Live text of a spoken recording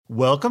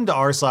Welcome to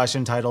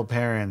r/Entitled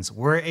Parents,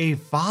 where a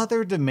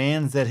father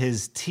demands that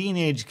his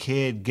teenage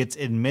kid gets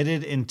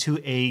admitted into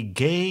a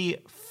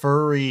gay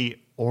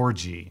furry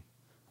orgy.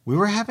 We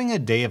were having a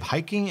day of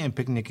hiking and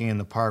picnicking in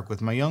the park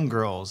with my young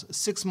girls,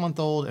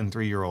 6-month-old and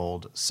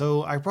 3-year-old,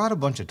 so I brought a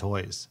bunch of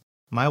toys.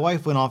 My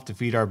wife went off to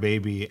feed our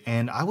baby,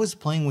 and I was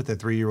playing with the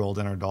 3-year-old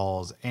and her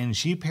dolls, and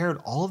she paired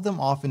all of them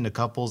off into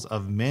couples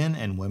of men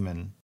and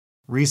women.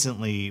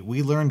 Recently,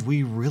 we learned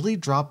we really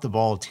dropped the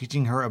ball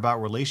teaching her about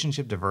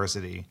relationship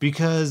diversity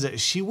because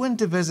she went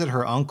to visit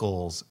her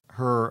uncles,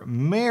 her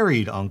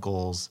married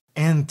uncles,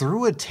 and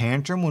threw a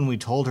tantrum when we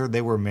told her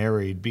they were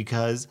married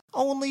because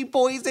only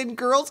boys and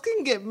girls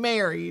can get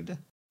married.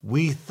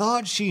 We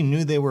thought she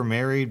knew they were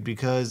married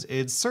because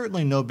it's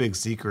certainly no big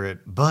secret,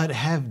 but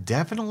have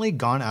definitely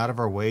gone out of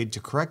our way to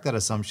correct that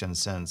assumption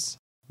since.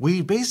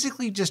 We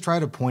basically just try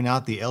to point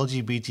out the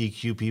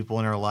LGBTQ people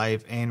in our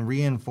life and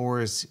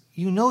reinforce,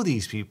 you know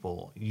these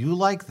people, you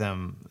like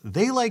them,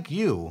 they like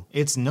you.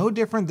 It's no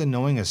different than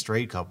knowing a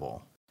straight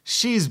couple.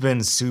 She's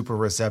been super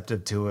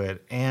receptive to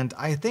it, and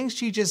I think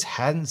she just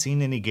hadn't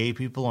seen any gay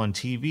people on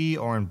TV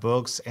or in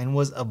books and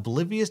was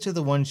oblivious to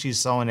the ones she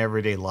saw in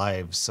everyday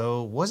life,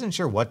 so wasn't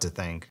sure what to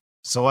think.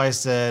 So I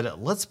said,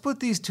 let's put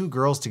these two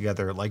girls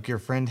together like your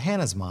friend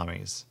Hannah's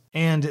mommies,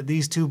 and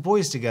these two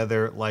boys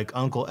together like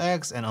Uncle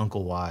X and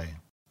Uncle Y.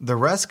 The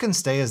rest can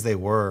stay as they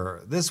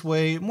were, this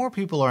way more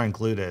people are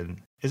included.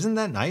 Isn't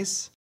that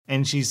nice?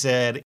 And she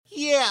said,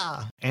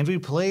 yeah! And we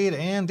played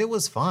and it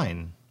was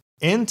fine.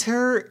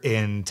 Enter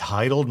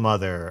Entitled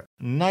Mother.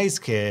 Nice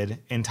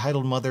kid,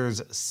 Entitled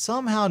Mother's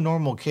somehow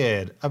normal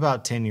kid,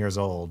 about 10 years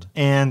old.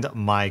 And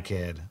my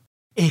kid.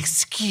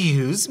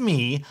 Excuse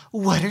me,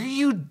 what are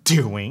you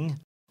doing?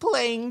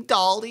 Playing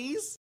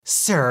dollies?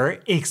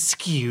 Sir,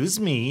 excuse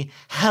me,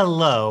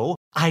 hello,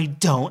 I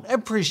don't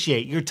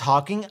appreciate your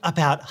talking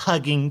about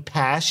hugging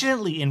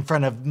passionately in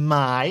front of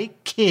my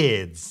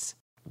kids.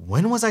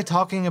 When was I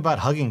talking about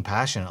hugging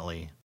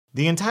passionately?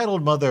 The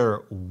entitled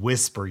mother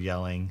whisper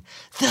yelling,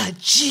 the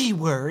G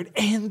word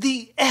and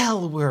the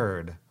L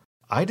word.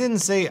 I didn't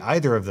say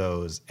either of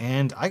those,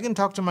 and I can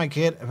talk to my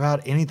kid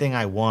about anything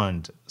I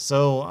want,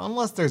 so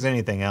unless there's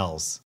anything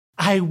else.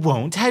 I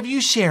won't have you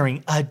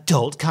sharing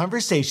adult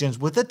conversations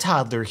with a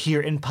toddler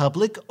here in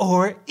public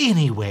or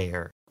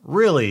anywhere.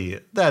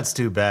 Really, that's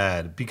too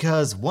bad,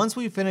 because once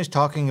we finished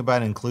talking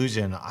about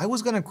inclusion, I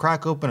was going to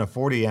crack open a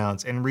 40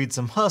 ounce and read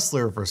some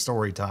Hustler for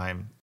story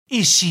time.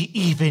 Is she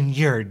even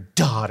your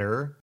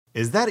daughter?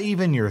 Is that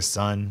even your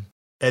son?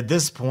 At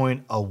this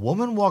point, a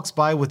woman walks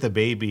by with a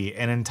baby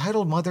and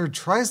entitled mother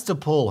tries to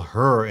pull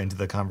her into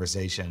the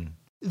conversation.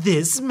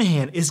 This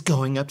man is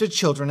going up to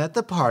children at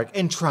the park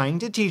and trying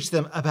to teach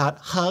them about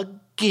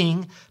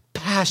hugging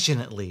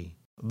passionately.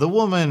 The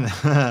woman,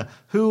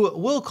 who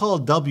we'll call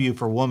W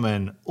for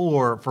woman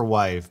or for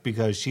wife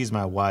because she's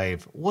my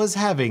wife, was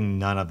having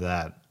none of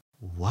that.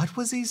 What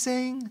was he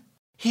saying?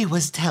 He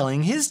was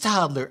telling his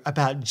toddler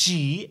about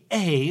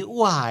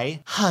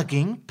G-A-Y,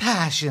 hugging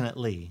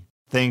passionately.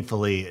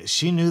 Thankfully,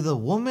 she knew the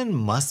woman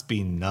must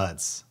be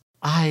nuts.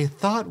 I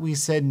thought we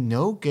said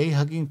no gay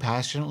hugging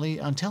passionately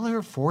until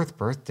her 4th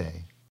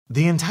birthday.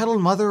 The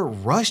entitled mother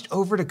rushed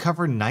over to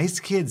cover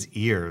nice kid's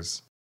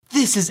ears.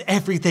 This is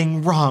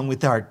everything wrong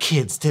with our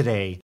kids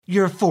today.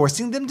 You're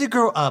forcing them to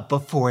grow up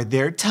before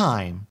their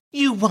time.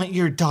 You want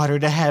your daughter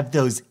to have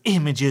those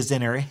images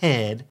in her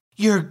head.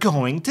 You're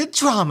going to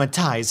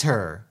traumatize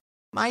her.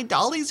 My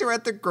dollies are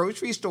at the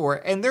grocery store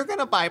and they're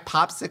gonna buy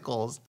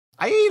popsicles.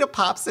 I ate a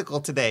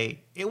popsicle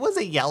today. It was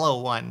a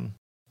yellow one.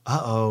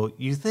 Uh-oh,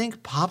 you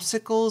think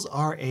popsicles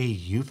are a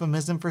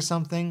euphemism for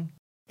something?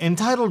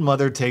 Entitled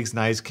mother takes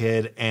nice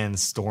kid and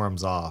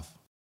storms off.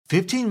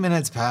 15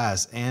 minutes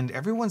pass and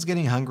everyone's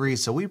getting hungry,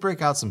 so we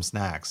break out some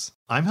snacks.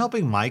 I'm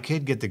helping my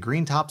kid get the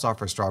green tops off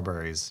her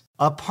strawberries.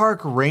 A park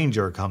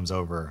ranger comes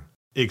over.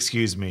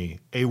 Excuse me,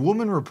 a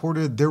woman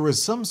reported there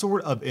was some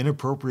sort of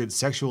inappropriate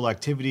sexual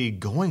activity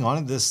going on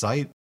at this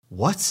site.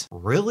 What?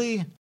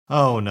 Really?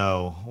 Oh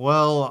no,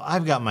 well,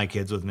 I've got my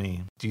kids with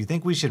me. Do you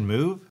think we should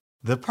move?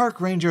 The park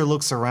ranger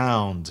looks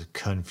around,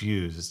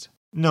 confused.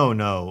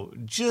 No,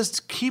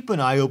 just keep an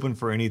eye open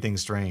for anything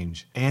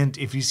strange. And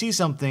if you see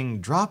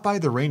something, drop by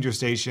the ranger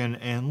station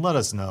and let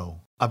us know.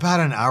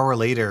 About an hour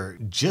later,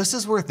 just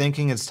as we're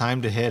thinking it's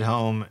time to head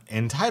home,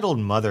 entitled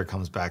mother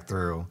comes back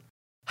through.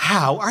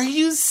 How are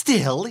you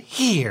still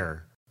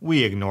here?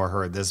 We ignore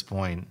her at this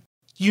point.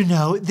 You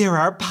know, there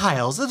are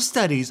piles of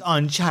studies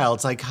on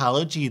child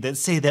psychology that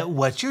say that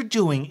what you're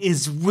doing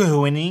is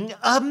ruining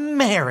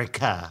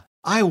America.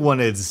 I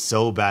wanted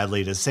so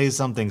badly to say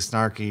something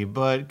snarky,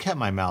 but kept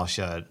my mouth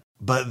shut.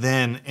 But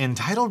then,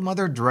 entitled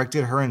mother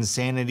directed her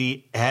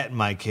insanity at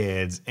my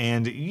kids,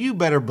 and you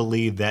better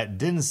believe that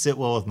didn't sit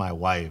well with my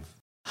wife.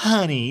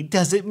 Honey,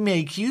 does it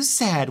make you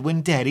sad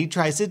when daddy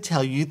tries to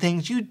tell you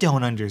things you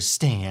don't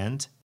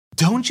understand?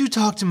 Don't you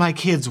talk to my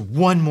kids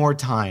one more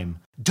time.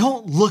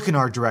 Don't look in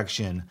our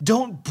direction.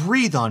 Don't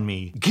breathe on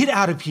me. Get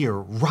out of here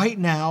right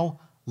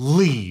now.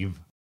 Leave.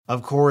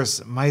 Of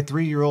course, my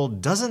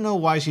 3-year-old doesn't know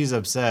why she's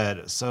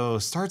upset, so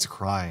starts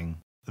crying.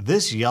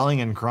 This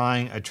yelling and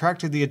crying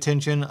attracted the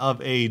attention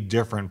of a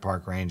different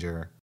park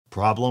ranger.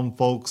 Problem,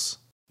 folks?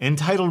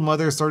 Entitled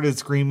mother started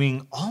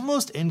screaming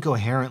almost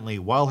incoherently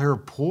while her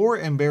poor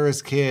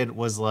embarrassed kid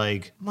was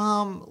like,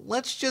 "Mom,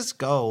 let's just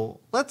go.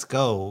 Let's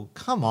go.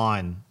 Come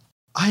on."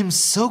 "I'm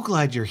so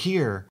glad you're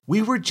here.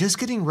 We were just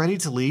getting ready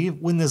to leave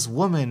when this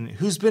woman,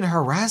 who's been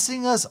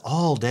harassing us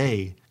all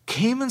day,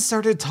 came and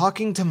started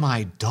talking to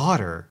my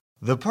daughter."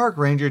 The park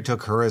ranger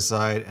took her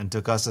aside and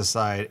took us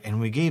aside, and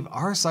we gave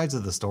our sides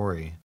of the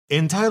story.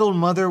 Entitled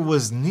mother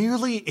was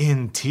nearly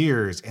in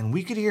tears, and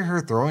we could hear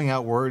her throwing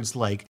out words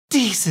like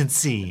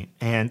decency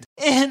and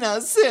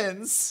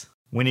innocence.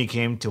 When he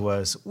came to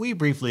us, we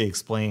briefly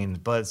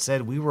explained, but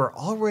said we were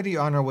already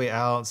on our way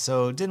out,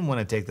 so didn't want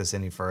to take this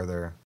any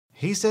further.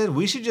 He said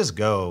we should just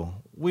go.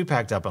 We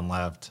packed up and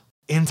left.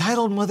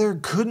 Entitled mother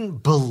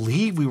couldn't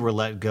believe we were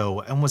let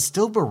go and was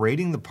still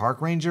berating the park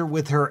ranger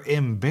with her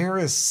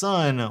embarrassed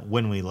son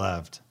when we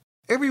left.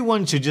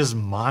 Everyone should just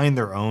mind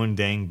their own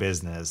dang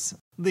business.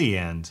 The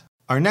end.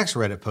 Our next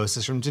Reddit post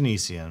is from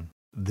Genesian.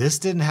 "This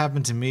didn't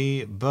happen to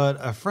me, but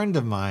a friend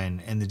of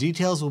mine, and the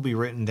details will be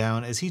written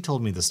down as he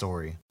told me the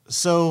story."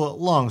 So,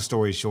 long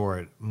story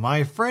short,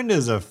 my friend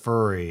is a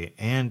furry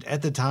and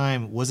at the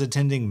time was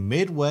attending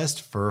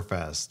Midwest Fur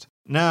Fest.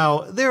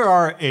 Now, there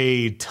are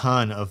a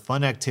ton of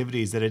fun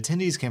activities that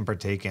attendees can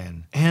partake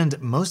in,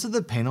 and most of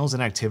the panels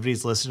and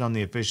activities listed on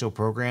the official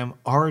program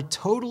are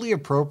totally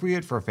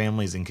appropriate for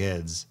families and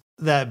kids.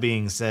 That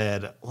being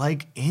said,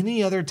 like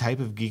any other type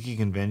of geeky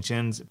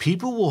conventions,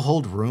 people will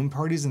hold room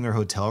parties in their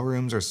hotel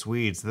rooms or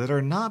suites that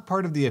are not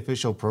part of the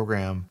official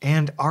program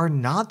and are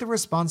not the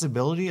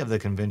responsibility of the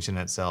convention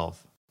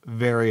itself.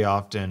 Very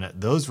often,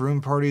 those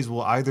room parties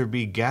will either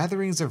be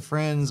gatherings of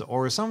friends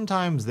or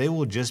sometimes they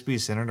will just be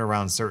centered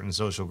around certain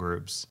social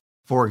groups.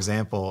 For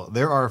example,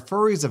 there are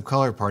furries of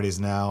color parties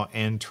now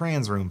and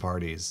trans room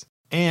parties.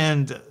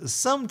 And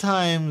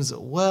sometimes,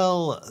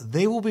 well,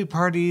 they will be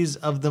parties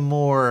of the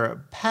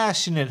more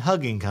passionate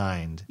hugging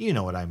kind. You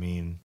know what I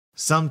mean.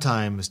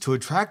 Sometimes, to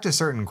attract a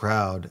certain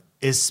crowd,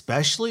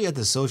 especially at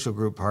the social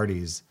group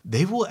parties,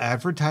 they will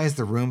advertise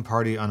the room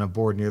party on a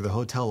board near the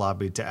hotel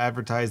lobby to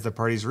advertise the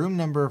party's room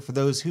number for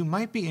those who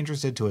might be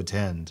interested to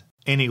attend.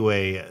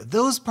 Anyway,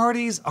 those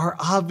parties are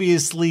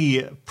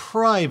obviously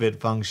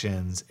private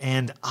functions,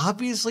 and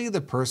obviously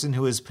the person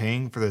who is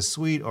paying for the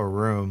suite or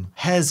room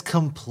has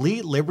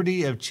complete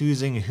liberty of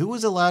choosing who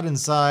is allowed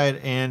inside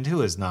and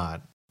who is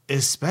not,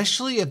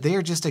 especially if they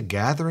are just a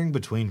gathering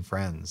between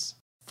friends.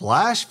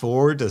 Flash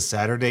forward to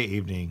Saturday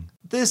evening.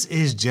 This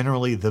is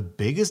generally the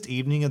biggest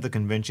evening of the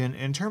convention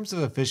in terms of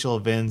official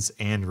events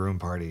and room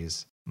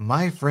parties.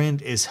 My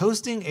friend is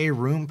hosting a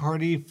room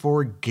party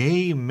for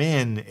gay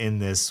men in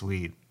this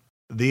suite.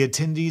 The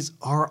attendees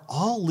are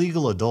all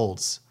legal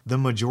adults, the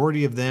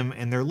majority of them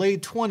in their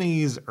late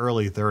 20s,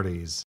 early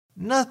 30s.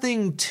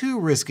 Nothing too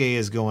risque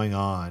is going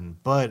on,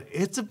 but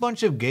it's a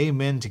bunch of gay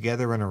men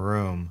together in a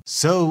room,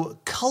 so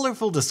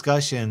colorful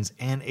discussions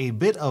and a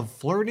bit of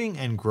flirting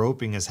and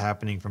groping is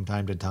happening from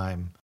time to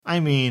time.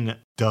 I mean,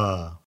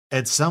 duh.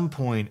 At some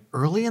point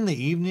early in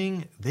the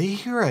evening, they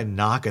hear a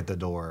knock at the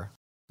door.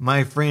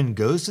 My friend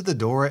goes to the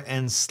door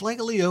and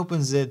slightly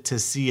opens it to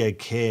see a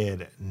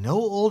kid, no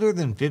older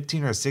than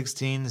 15 or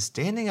 16,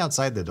 standing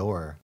outside the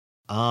door.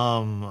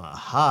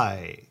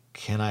 Hi,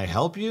 can I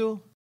help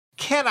you?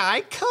 Can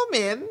I come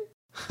in?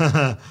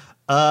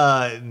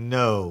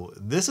 No,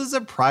 this is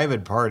a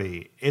private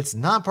party. It's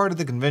not part of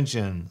the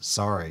convention,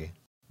 sorry.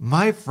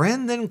 My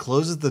friend then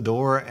closes the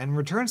door and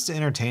returns to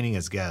entertaining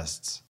his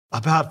guests.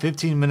 About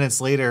 15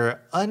 minutes later,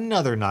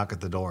 another knock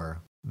at the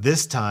door.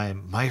 This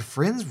time, my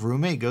friend's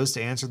roommate goes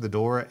to answer the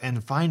door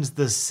and finds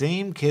the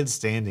same kid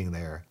standing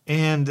there.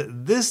 And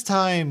this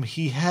time,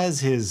 he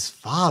has his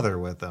father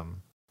with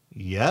him.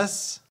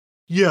 Yes?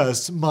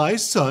 Yes, my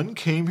son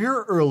came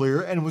here earlier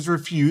and was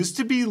refused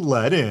to be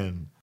let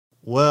in.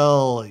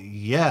 Well,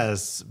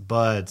 yes,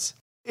 but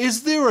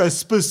is there a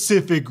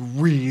specific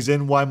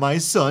reason why my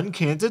son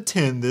can't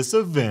attend this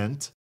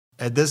event?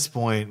 At this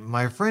point,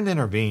 my friend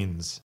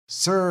intervenes.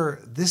 Sir,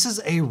 this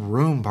is a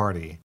room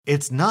party.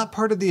 It's not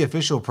part of the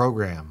official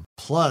program.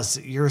 Plus,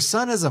 your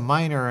son is a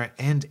minor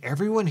and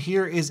everyone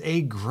here is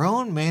a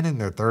grown man in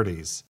their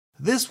 30s.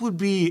 This would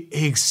be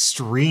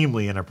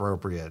extremely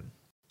inappropriate.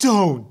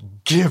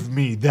 Don't give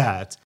me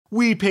that.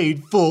 We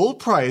paid full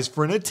price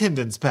for an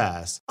attendance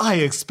pass. I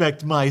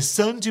expect my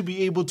son to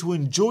be able to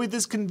enjoy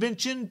this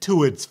convention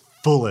to its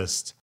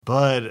fullest.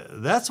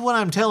 But that's what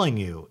I'm telling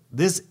you.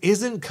 This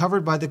isn't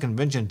covered by the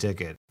convention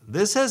ticket.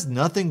 This has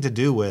nothing to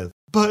do with,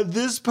 but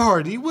this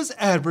party was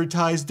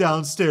advertised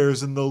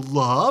downstairs in the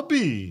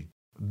lobby.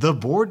 The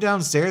board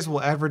downstairs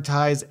will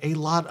advertise a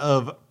lot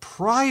of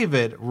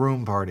private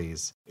room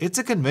parties. It's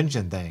a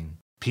convention thing.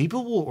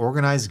 People will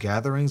organize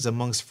gatherings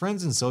amongst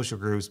friends and social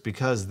groups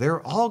because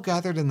they're all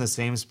gathered in the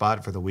same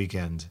spot for the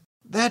weekend.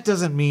 That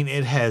doesn't mean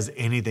it has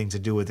anything to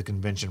do with the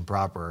convention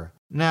proper.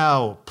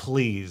 Now,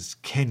 please,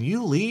 can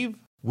you leave?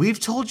 We've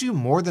told you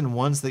more than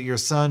once that your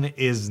son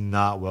is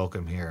not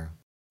welcome here.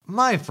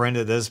 My friend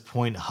at this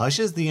point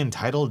hushes the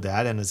entitled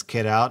dad and his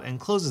kid out and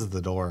closes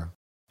the door.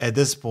 At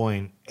this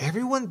point,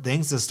 everyone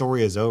thinks the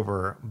story is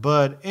over,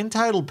 but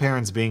entitled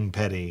parents being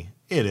petty,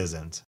 it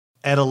isn't.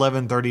 At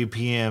 11:30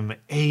 p.m.,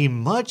 a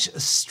much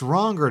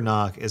stronger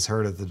knock is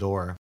heard at the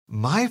door.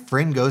 My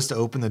friend goes to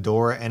open the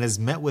door and is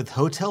met with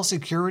hotel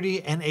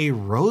security and a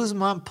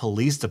Rosemont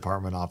Police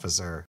Department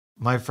officer.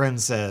 My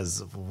friend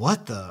says,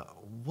 What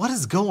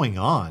is going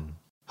on?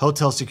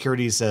 Hotel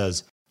security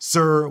says,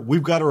 "Sir,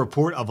 we've got a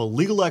report of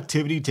illegal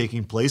activity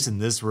taking place in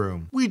this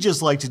room. We'd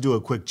just like to do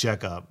a quick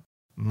checkup."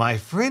 My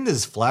friend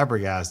is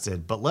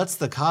flabbergasted, but lets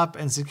the cop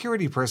and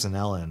security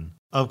personnel in.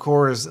 Of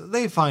course,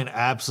 they find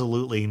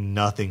absolutely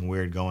nothing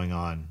weird going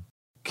on.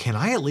 Can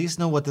I at least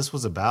know what this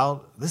was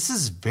about? This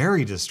is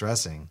very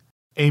distressing.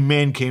 A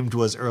man came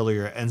to us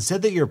earlier and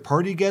said that your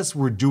party guests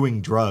were doing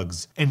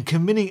drugs and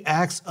committing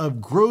acts of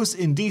gross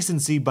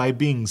indecency by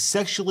being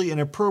sexually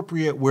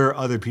inappropriate where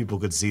other people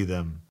could see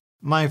them.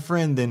 My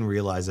friend then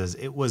realizes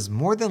it was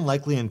more than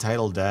likely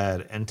entitled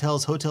dad and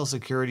tells hotel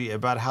security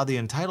about how the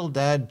entitled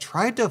dad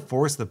tried to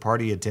force the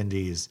party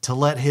attendees to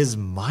let his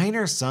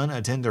minor son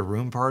attend a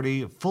room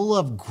party full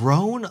of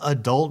grown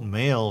adult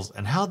males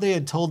and how they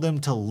had told them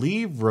to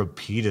leave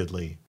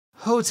repeatedly.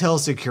 Hotel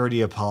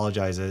security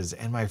apologizes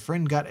and my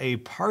friend got a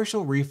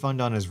partial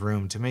refund on his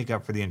room to make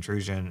up for the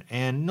intrusion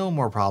and no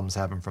more problems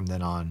happen from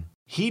then on.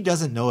 He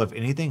doesn't know if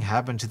anything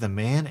happened to the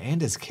man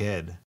and his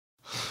kid.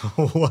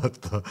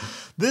 What the?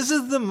 This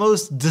is the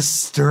most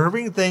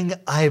disturbing thing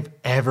I've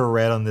ever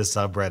read on this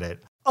subreddit.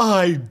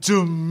 I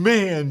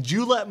demand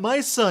you let my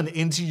son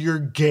into your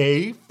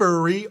gay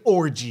furry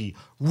orgy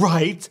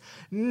right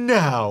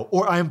now,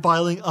 or I'm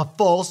filing a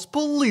false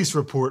police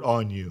report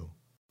on you.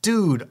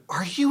 Dude,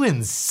 are you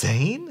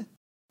insane?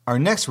 Our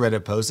next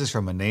Reddit post is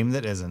from a name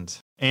that isn't.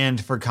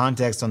 And for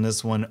context on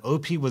this one,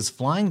 OP was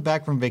flying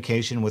back from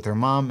vacation with her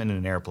mom in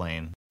an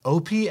airplane.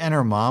 OP and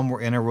her mom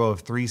were in a row of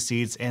 3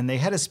 seats and they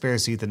had a spare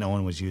seat that no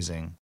one was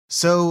using.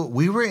 So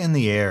we were in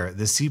the air,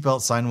 the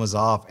seatbelt sign was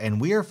off, and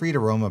we are free to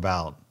roam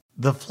about.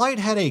 The flight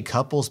had a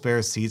couple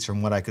spare seats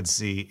from what I could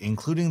see,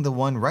 including the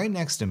one right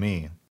next to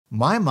me.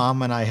 My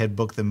mom and I had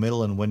booked the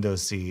middle and window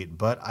seat,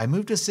 but I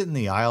moved to sit in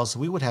the aisle so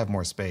we would have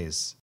more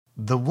space.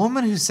 The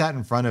woman who sat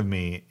in front of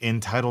me,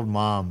 entitled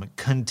mom,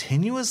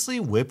 continuously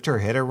whipped her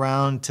head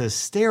around to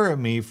stare at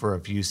me for a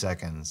few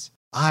seconds.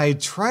 I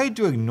tried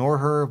to ignore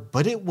her,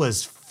 but it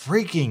was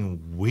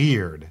freaking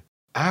weird.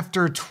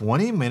 After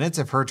 20 minutes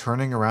of her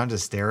turning around to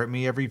stare at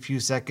me every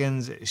few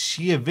seconds,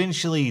 she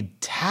eventually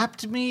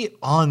tapped me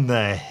on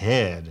the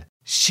head.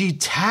 She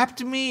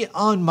tapped me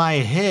on my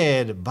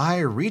head by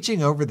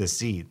reaching over the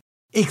seat.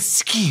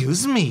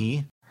 "Excuse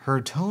me?" Her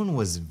tone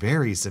was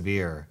very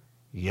severe.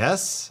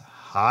 "Yes?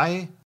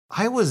 Hi?"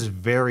 I was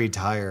very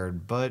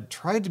tired, but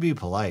tried to be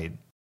polite.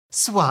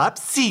 "Swap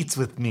seats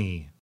with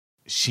me."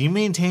 She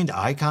maintained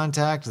eye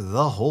contact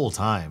the whole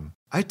time.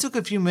 I took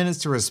a few minutes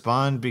to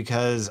respond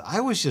because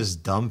I was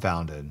just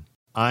dumbfounded.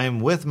 "I'm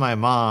with my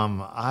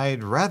mom.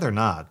 I'd rather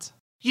not."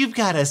 "You've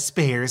got a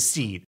spare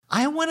seat.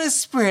 I want to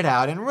spread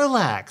out and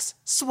relax.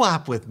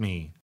 Swap with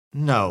me."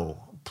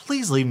 "No,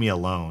 please leave me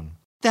alone."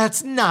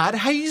 "That's not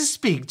how you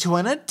speak to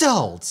an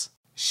adult."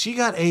 She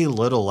got a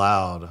little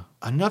loud,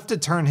 enough to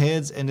turn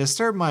heads and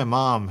disturb my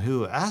mom,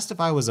 who asked if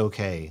I was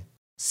okay.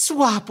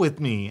 "Swap with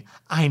me.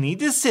 I need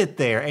to sit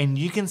there and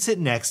you can sit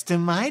next to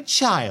my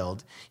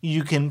child.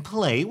 You can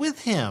play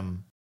with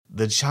him."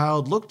 The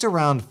child looked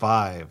around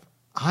 5.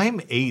 I'm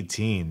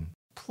 18.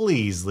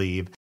 "Please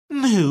leave."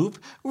 "Move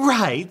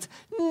right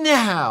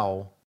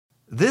now."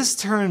 This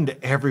turned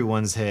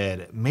everyone's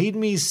head, made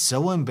me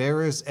so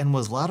embarrassed, and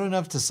was loud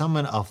enough to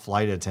summon a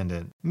flight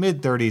attendant,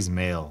 mid-30s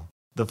male.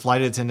 The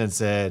flight attendant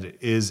said,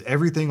 "Is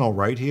everything all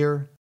right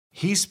here?"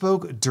 He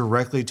spoke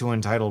directly to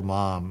entitled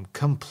mom,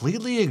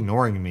 completely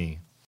ignoring me.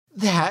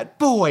 "That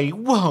boy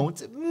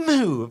won't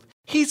move.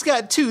 He's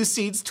got 2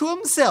 seats to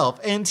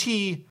himself and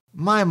he..."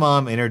 My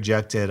mom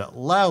interjected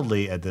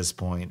loudly at this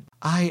point.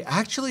 I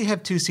actually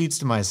have 2 seats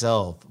to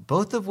myself,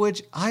 both of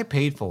which I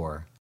paid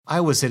for. I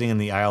was sitting in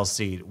the aisle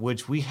seat,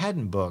 which we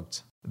hadn't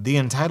booked. The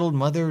entitled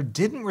mother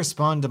didn't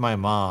respond to my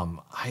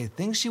mom. I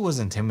think she was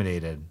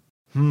intimidated.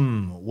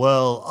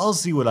 Well, I'll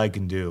see what I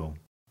can do."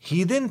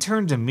 He then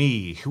turned to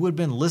me, who had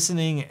been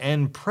listening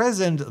and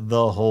present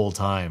the whole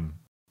time.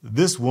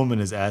 "This woman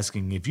is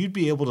asking if you'd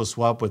be able to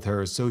swap with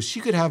her so she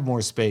could have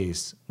more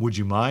space. Would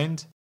you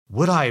mind?"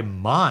 Would I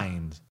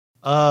mind?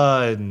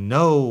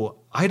 No,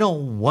 I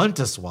don't want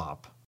to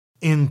swap.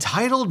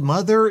 Entitled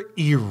mother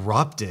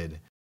erupted.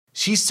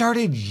 She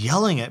started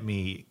yelling at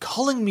me,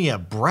 calling me a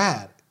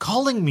brat,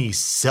 calling me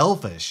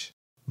selfish.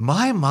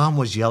 My mom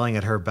was yelling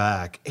at her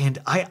back, and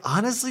I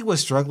honestly was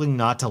struggling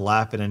not to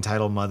laugh at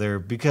entitled mother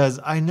because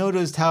I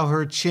noticed how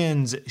her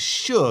chins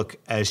shook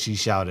as she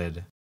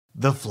shouted.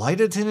 The flight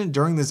attendant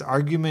during this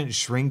argument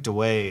shrinked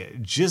away,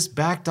 just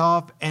backed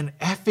off, and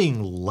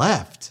effing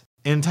left.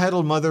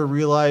 Entitled mother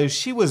realized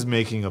she was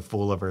making a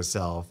fool of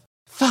herself.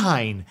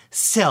 "Fine,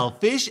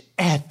 selfish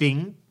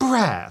effing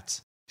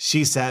brat."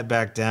 She sat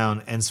back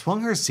down and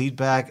swung her seat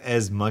back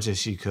as much as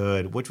she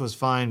could, which was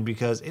fine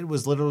because it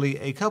was literally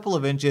a couple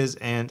of inches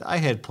and I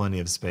had plenty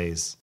of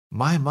space.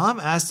 My mom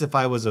asked if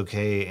I was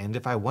okay and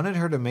if I wanted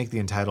her to make the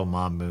entitled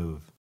mom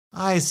move.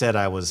 I said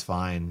I was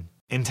fine.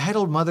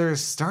 Entitled mother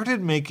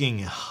started making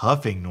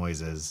huffing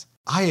noises.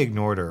 I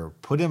ignored her,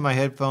 put in my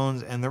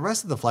headphones, and the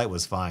rest of the flight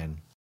was fine.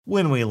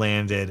 When we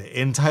landed,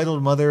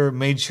 Entitled mother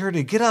made sure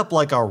to get up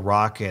like a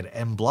rocket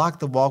and block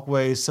the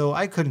walkway so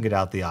I couldn't get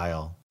out the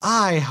aisle.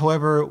 I,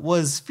 however,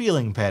 was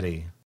feeling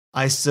petty.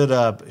 I stood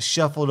up,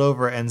 shuffled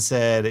over, and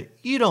said,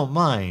 "You don't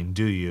mind,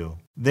 do you?"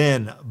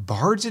 Then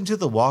barged into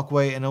the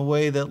walkway in a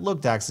way that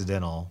looked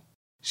accidental.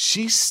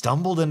 She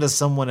stumbled into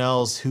someone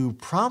else who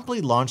promptly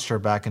launched her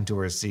back into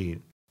her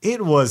seat.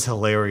 It was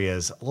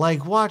hilarious,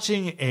 like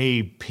watching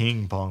a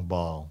ping pong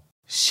ball.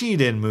 She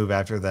didn't move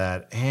after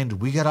that, and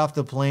we got off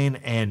the plane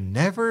and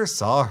never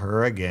saw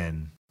her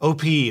again.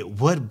 OP,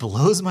 what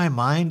blows my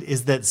mind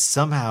is that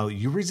somehow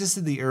you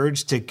resisted the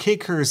urge to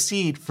kick her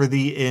seat for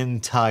the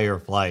entire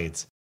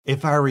flight.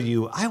 If I were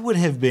you, I would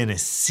have been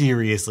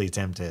seriously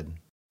tempted.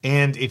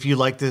 And if you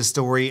like this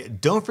story,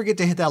 don't forget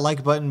to hit that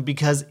like button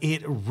because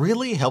it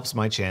really helps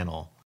my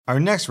channel.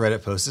 Our next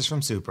Reddit post is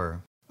from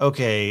Super.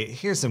 Okay,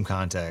 here's some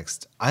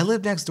context. I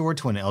live next door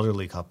to an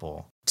elderly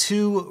couple.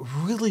 Two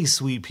really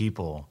sweet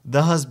people.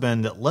 The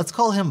husband, let's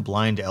call him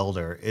Blind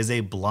Elder, is a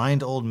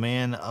blind old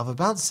man of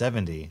about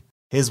 70.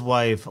 His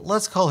wife,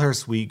 let's call her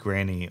Sweet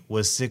Granny,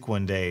 was sick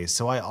one day,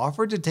 so I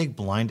offered to take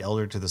Blind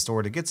Elder to the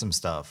store to get some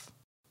stuff.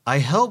 I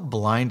help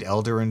Blind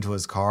Elder into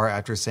his car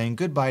after saying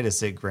goodbye to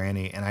Sick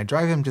Granny, and I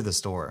drive him to the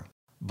store.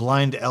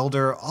 Blind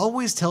Elder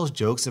always tells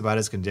jokes about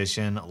his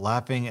condition,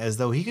 laughing as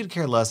though he could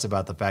care less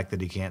about the fact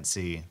that he can't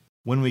see.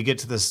 When we get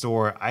to the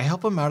store, I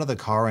help him out of the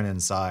car and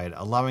inside,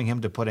 allowing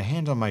him to put a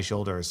hand on my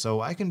shoulder so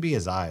I can be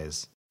his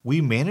eyes. We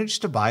manage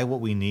to buy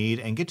what we need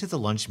and get to the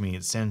lunch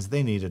meat since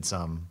they needed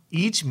some.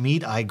 Each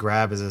meat I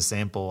grab as a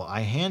sample,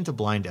 I hand to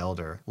Blind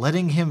Elder,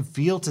 letting him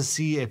feel to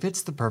see if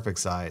it's the perfect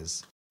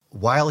size.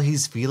 While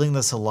he's feeling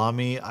the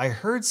salami, I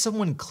heard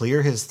someone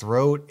clear his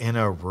throat in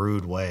a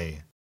rude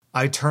way.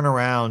 I turn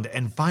around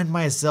and find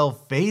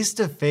myself face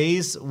to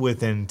face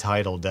with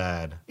Entitled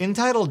Dad.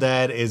 Entitled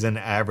Dad is an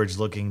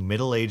average-looking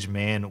middle-aged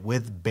man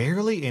with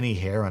barely any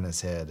hair on his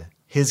head.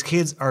 His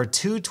kids are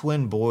two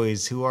twin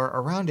boys who are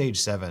around age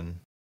 7.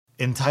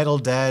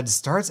 Entitled Dad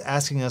starts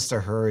asking us to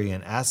hurry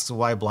and asks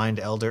why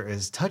Blind Elder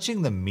is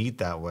touching the meat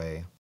that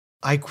way.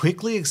 I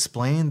quickly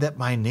explain that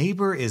my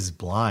neighbor is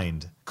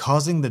blind,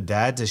 causing the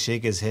dad to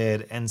shake his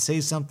head and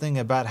say something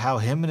about how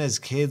him and his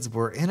kids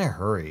were in a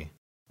hurry.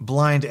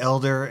 Blind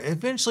Elder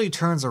eventually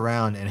turns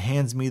around and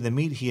hands me the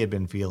meat he had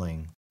been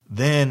feeling.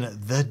 Then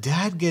the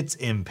dad gets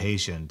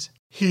impatient.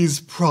 He's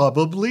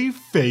probably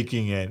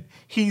faking it.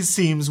 He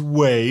seems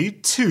way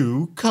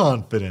too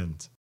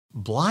confident.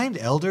 Blind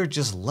Elder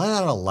just let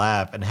out a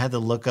laugh and had the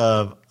look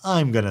of,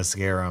 I'm gonna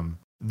scare him.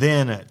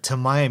 Then, to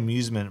my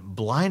amusement,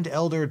 Blind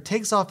Elder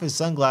takes off his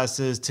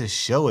sunglasses to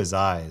show his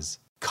eyes,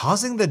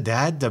 causing the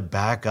dad to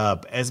back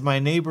up as my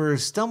neighbor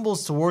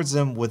stumbles towards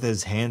him with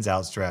his hands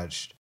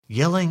outstretched,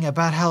 yelling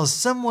about how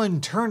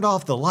someone turned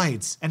off the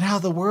lights and how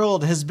the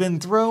world has been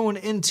thrown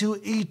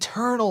into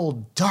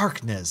eternal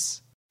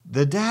darkness.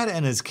 The dad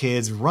and his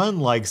kids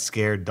run like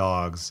scared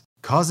dogs,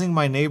 causing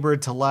my neighbor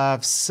to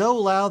laugh so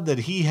loud that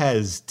he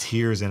has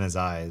tears in his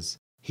eyes.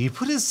 He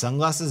put his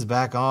sunglasses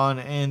back on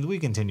and we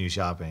continue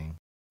shopping.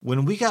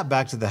 When we got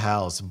back to the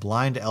house,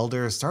 Blind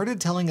Elder started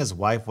telling his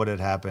wife what had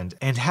happened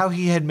and how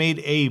he had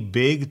made a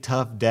big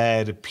tough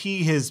dad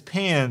pee his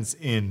pants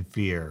in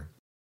fear.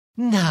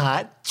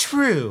 Not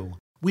true.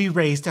 We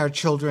raised our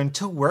children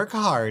to work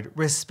hard,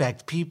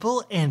 respect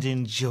people, and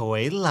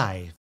enjoy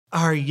life.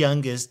 Our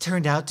youngest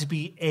turned out to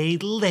be a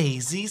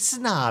lazy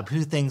snob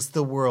who thinks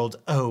the world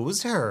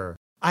owes her.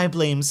 I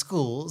blame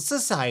school,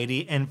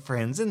 society, and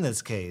friends in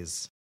this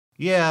case.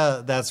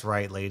 Yeah, that's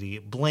right, lady.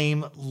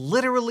 Blame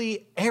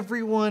literally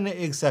everyone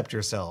except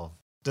yourself,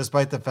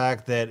 despite the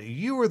fact that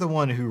you were the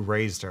one who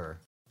raised her.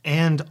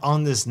 And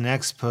on this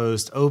next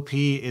post, OP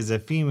is a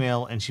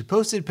female and she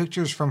posted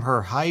pictures from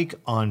her hike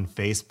on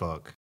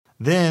Facebook.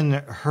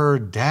 Then her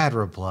dad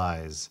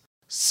replies,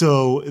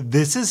 "So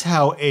this is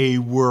how a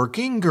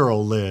working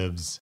girl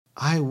lives."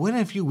 I went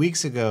a few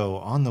weeks ago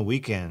on the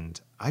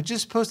weekend. I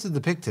just posted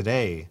the pic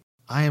today.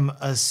 I'm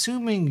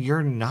assuming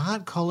you're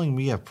not calling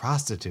me a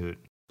prostitute.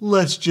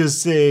 Let's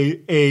just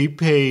say a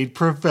paid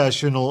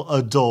professional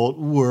adult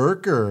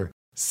worker.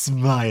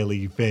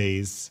 Smiley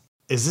face.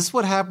 Is this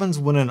what happens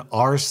when an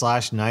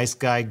r/nice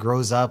guy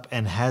grows up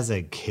and has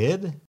a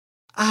kid?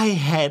 I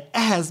had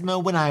asthma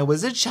when I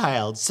was a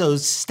child, so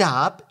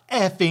stop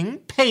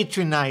effing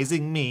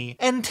patronizing me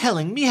and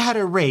telling me how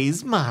to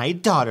raise my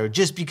daughter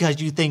just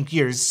because you think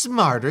you're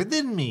smarter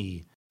than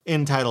me.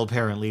 Entitled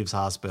parent leaves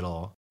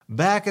hospital.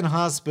 Back in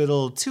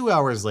hospital 2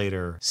 hours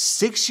later,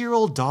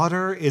 6-year-old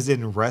daughter is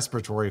in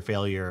respiratory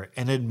failure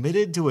and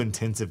admitted to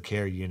intensive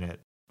care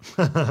unit.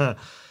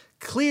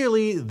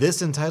 Clearly,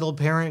 this entitled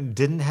parent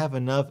didn't have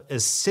enough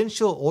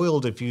essential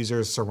oil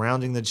diffusers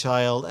surrounding the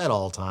child at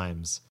all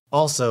times.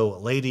 Also,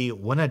 lady,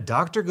 when a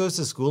doctor goes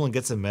to school and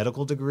gets a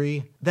medical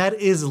degree, that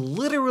is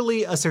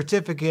literally a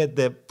certificate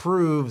that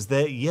proves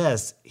that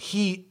yes,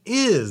 he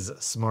is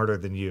smarter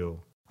than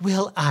you.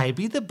 Will I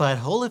be the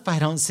butthole if I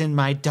don't send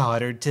my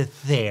daughter to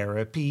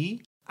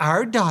therapy?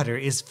 Our daughter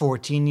is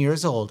 14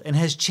 years old and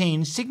has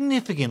changed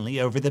significantly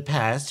over the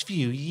past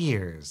few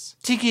years.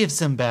 To give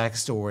some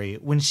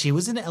backstory, when she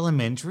was in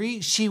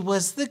elementary, she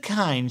was the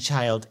kind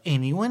child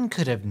anyone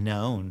could have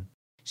known.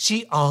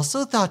 She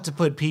also thought to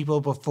put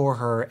people before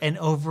her and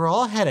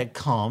overall had a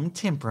calm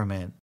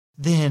temperament.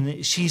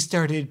 Then she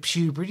started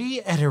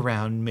puberty at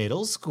around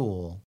middle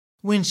school.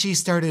 When she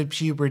started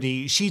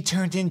puberty, she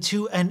turned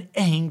into an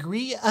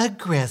angry,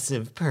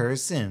 aggressive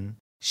person.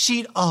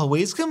 She'd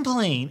always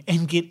complain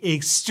and get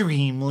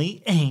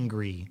extremely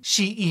angry.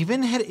 She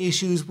even had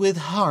issues with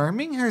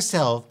harming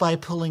herself by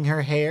pulling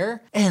her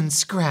hair and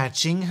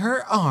scratching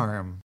her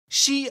arm.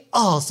 She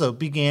also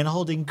began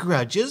holding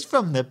grudges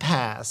from the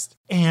past,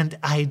 and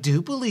I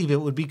do believe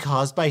it would be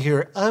caused by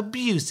her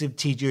abusive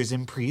teachers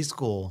in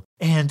preschool,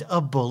 and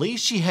a bully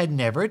she had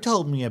never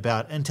told me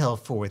about until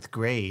 4th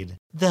grade.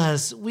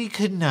 Thus, we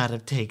could not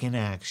have taken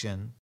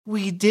action.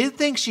 We did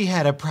think she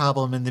had a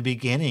problem in the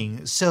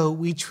beginning, so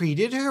we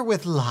treated her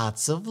with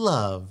lots of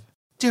love.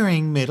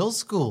 During middle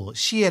school,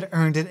 she had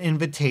earned an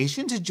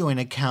invitation to join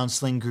a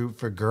counseling group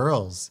for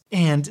girls,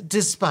 and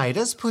despite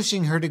us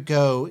pushing her to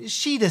go,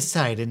 she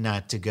decided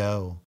not to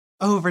go.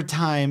 Over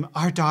time,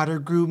 our daughter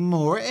grew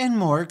more and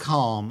more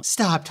calm,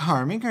 stopped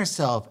harming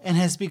herself, and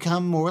has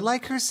become more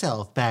like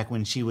herself back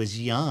when she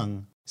was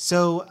young.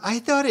 So I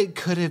thought it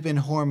could have been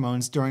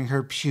hormones during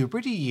her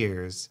puberty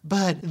years,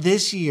 but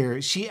this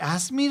year she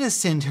asked me to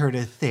send her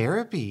to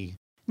therapy.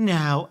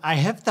 Now, I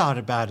have thought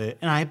about it,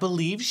 and I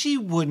believe she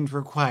wouldn't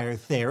require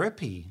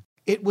therapy.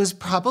 It was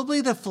probably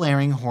the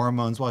flaring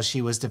hormones while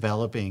she was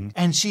developing,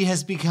 and she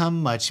has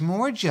become much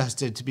more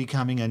adjusted to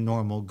becoming a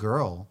normal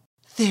girl.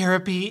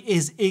 Therapy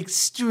is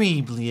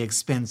extremely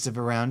expensive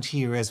around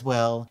here as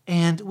well,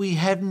 and we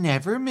have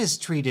never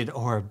mistreated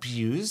or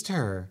abused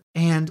her.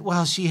 And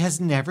while she has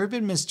never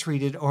been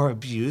mistreated or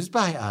abused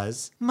by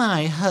us,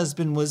 my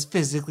husband was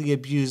physically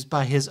abused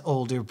by his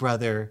older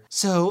brother,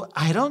 so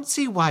I don't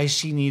see why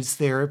she needs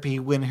therapy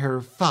when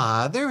her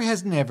father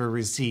has never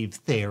received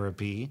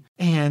therapy,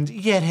 and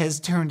yet has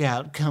turned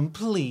out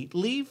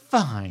completely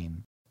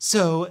fine.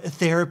 So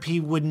therapy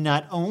would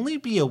not only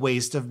be a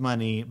waste of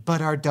money,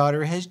 but our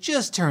daughter has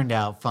just turned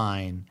out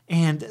fine,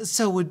 and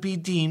so would be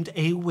deemed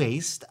a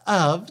waste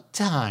of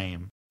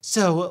time.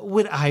 So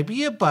would I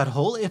be a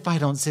butthole if I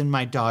don't send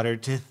my daughter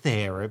to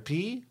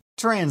therapy?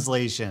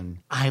 Translation: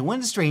 I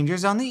want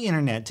strangers on the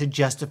internet to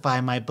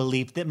justify my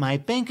belief that my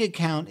bank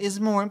account is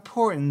more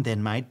important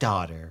than my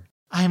daughter.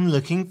 I'm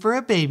looking for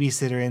a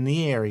babysitter in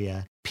the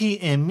area.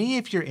 PM me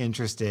if you're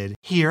interested.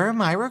 Here are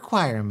my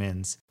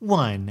requirements.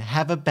 1.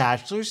 Have a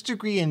bachelor's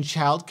degree in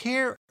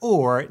childcare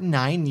or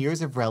 9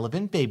 years of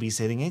relevant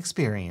babysitting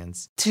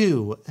experience.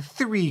 2.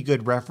 3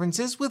 good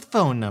references with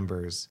phone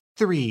numbers.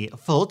 3.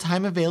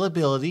 Full-time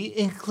availability,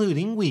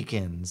 including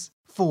weekends.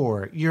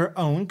 4. Your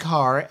own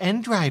car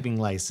and driving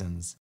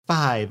license.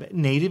 5.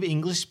 Native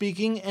English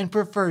speaking and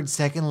preferred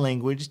second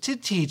language to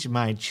teach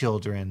my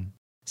children.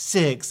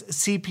 6.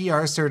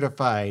 CPR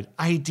certified,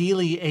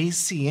 ideally a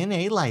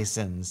CNA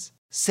license.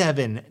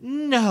 7.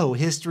 No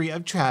history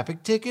of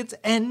traffic tickets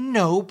and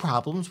no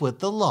problems with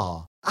the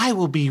law. I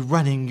will be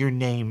running your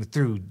name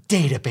through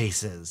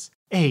databases.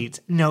 8.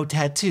 No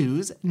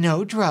tattoos,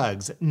 no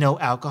drugs, no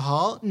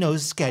alcohol, no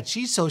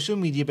sketchy social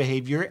media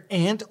behavior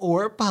and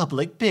or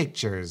public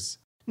pictures.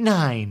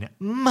 9.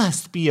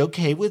 Must be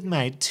okay with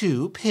my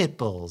 2 pit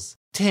bulls.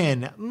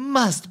 10.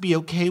 Must be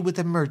okay with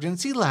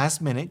emergency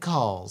last-minute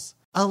calls.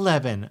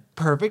 11.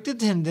 Perfect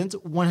attendance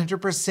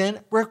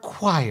 100%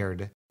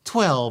 required.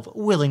 12.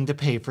 Willing to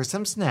pay for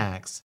some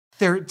snacks.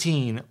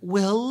 13.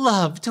 Will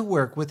love to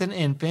work with an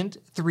infant,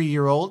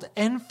 3-year-old,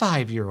 and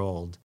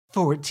 5-year-old.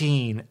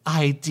 14.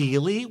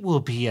 Ideally will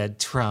be a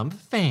Trump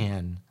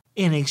fan.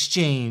 In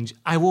exchange,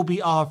 I will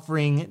be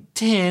offering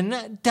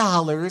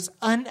 $10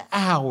 an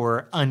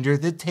hour under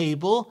the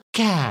table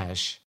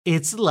cash.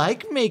 It's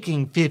like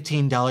making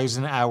 $15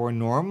 an hour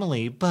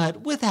normally,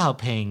 but without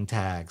paying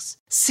tax.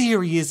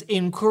 Serious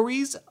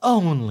inquiries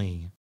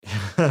only.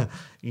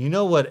 You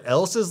know what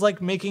else is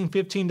like making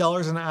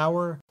 $15 an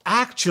hour?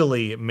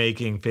 Actually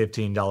making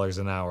 $15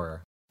 an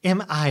hour.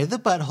 Am I the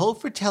butthole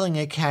for telling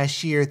a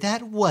cashier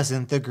that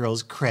wasn't the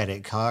girl's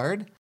credit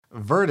card?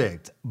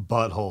 Verdict: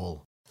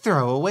 butthole.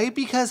 Throwaway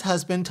because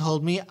husband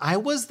told me I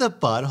was the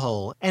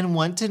butthole and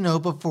want to know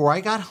before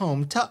I got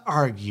home to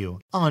argue.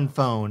 On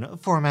phone,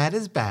 format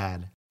is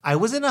bad. I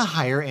was in a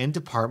higher-end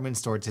department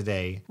store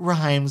today,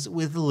 rhymes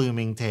with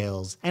looming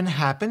tales, and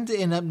happened to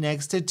end up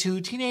next to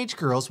 2 teenage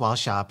girls while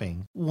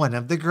shopping. One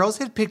of the girls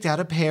had picked out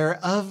a pair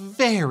of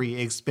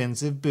very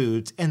expensive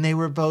boots, and they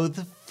were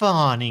both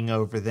fawning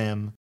over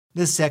them.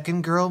 The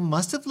second girl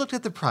must have looked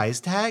at the price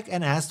tag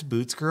and asked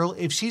Boots Girl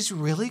if she's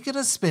really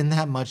gonna spend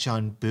that much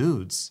on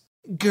boots.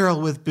 Girl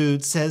with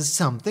boots says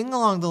something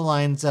along the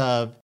lines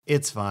of,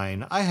 "It's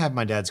fine, I have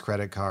my dad's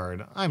credit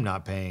card, I'm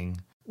not paying."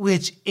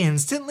 which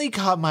instantly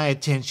caught my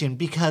attention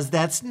because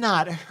that's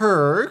not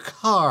her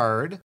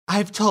card.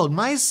 I've told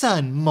my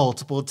son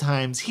multiple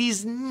times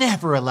he's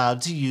never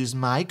allowed to use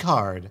my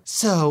card,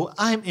 so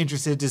I'm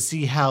interested to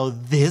see how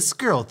this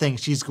girl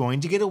thinks she's going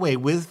to get away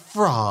with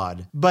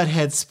fraud, but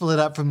had split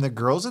up from the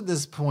girls at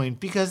this point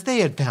because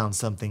they had found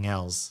something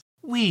else.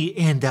 We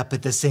end up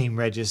at the same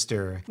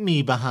register,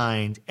 me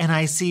behind, and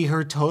I see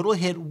her total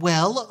hit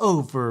well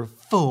over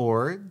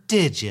 4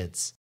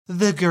 digits.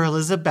 The girl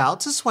is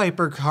about to swipe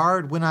her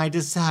card when I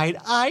decide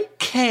I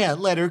can't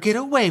let her get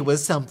away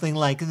with something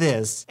like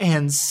this,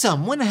 and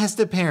someone has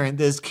to parent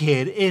this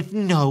kid if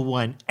no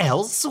one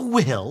else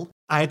will.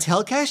 I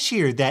tell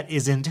cashier that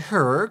isn't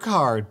her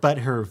card, but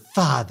her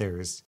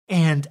father's,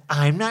 and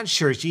I'm not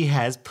sure she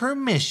has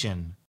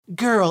permission.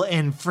 Girl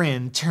and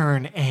friend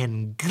turn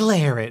and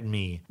glare at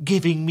me,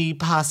 giving me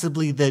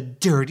possibly the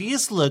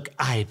dirtiest look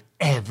I've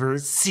ever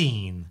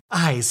seen.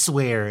 I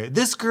swear,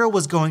 this girl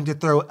was going to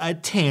throw a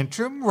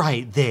tantrum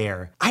right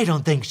there. I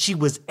don't think she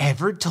was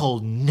ever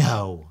told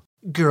no.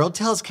 Girl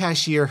tells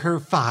cashier her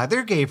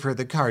father gave her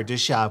the card to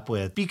shop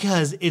with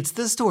because it's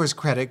the store's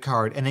credit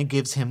card and it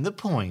gives him the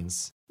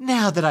points.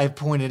 Now that I've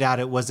pointed out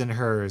it wasn't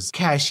hers,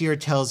 cashier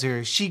tells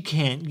her she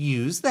can't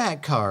use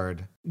that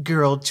card.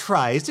 Girl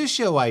tries to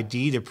show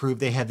ID to prove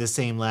they have the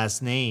same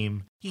last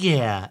name.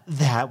 Yeah,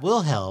 that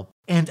will help.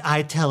 And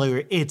I tell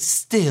her it's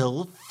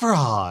still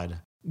fraud.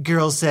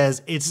 Girl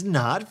says it's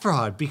not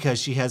fraud because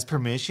she has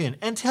permission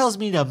and tells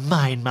me to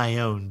mind my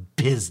own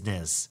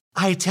business.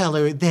 I tell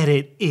her that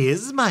it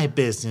is my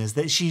business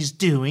that she's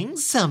doing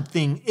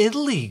something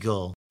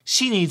illegal.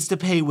 She needs to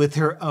pay with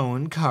her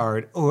own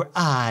card or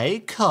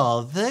I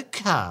call the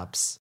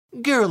cops.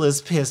 Girl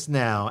is pissed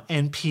now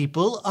and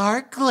people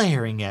are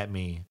glaring at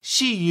me.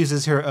 She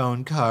uses her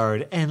own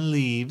card and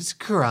leaves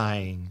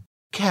crying.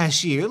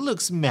 Cashier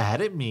looks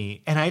mad at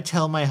me and I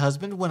tell my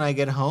husband when I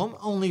get home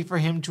only for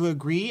him to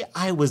agree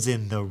I was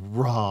in the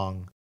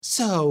wrong.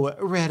 So,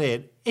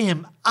 Reddit,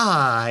 am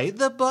I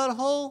the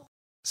butthole?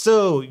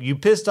 So, you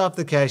pissed off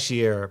the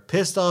cashier,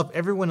 pissed off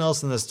everyone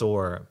else in the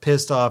store,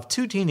 pissed off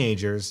 2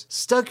 teenagers,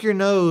 stuck your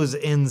nose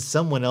in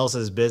someone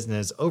else's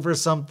business over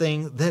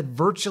something that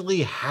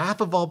virtually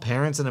half of all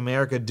parents in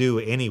America do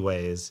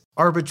anyways,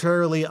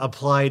 arbitrarily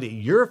applied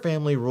your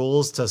family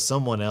rules to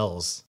someone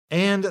else,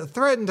 and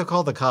threatened to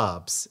call the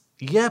cops.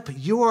 Yep,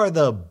 you are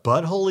the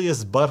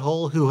buttholiest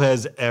butthole who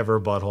has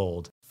ever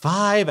buttholed.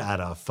 5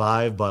 out of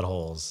 5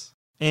 buttholes.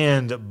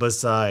 And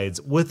besides,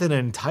 with an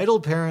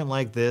entitled parent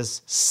like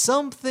this,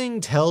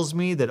 something tells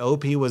me that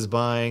OP was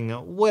buying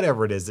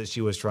whatever it is that she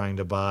was trying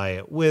to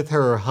buy with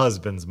her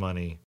husband's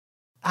money.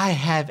 I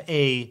have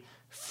a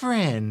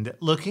friend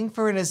looking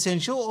for an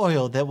essential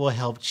oil that will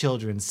help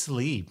children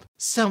sleep.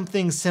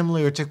 Something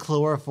similar to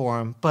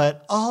chloroform,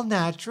 but all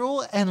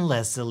natural and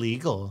less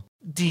illegal.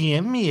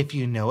 DM me if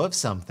you know of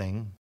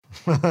something.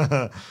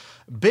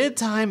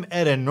 Bedtime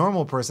at a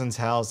normal person's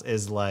house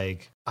is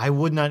like, I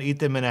would not eat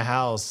them in a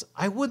house.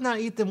 I would not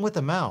eat them with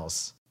a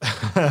mouse.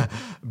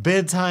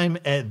 Bedtime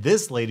at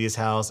this lady's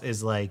house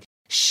is like,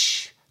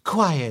 shh,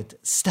 quiet,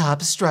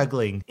 stop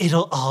struggling.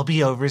 It'll all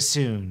be over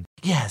soon.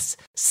 Yes,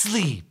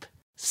 sleep,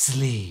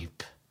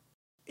 sleep.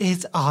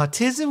 Is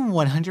autism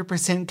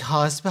 100%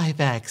 caused by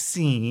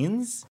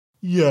vaccines?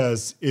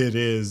 Yes, it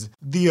is.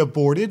 The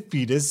aborted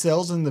fetus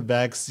cells in the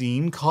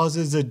vaccine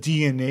causes a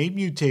DNA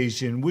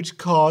mutation which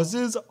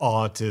causes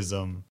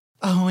autism.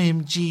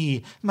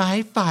 OMG,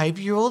 my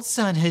 5-year-old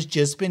son has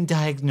just been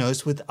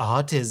diagnosed with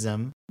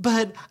autism,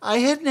 but I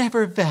had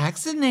never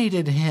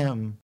vaccinated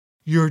him.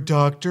 Your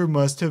doctor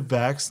must have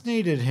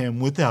vaccinated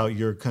him without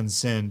your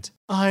consent.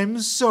 I'm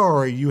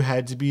sorry you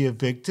had to be a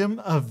victim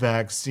of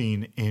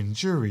vaccine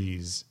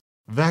injuries.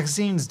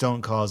 Vaccines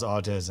don't cause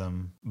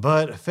autism,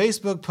 but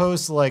Facebook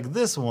posts like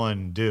this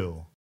one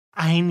do.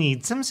 I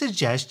need some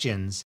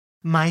suggestions.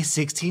 My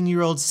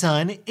 16-year-old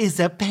son is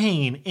a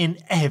pain in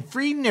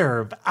every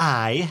nerve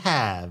I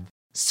have.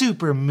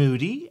 Super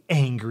moody,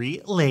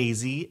 angry,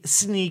 lazy,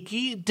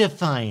 sneaky,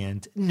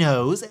 defiant,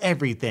 knows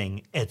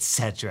everything,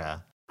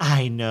 etc.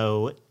 I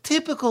know,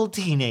 typical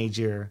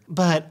teenager,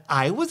 but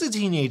I was a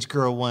teenage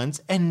girl once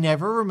and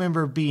never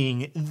remember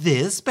being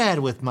this bad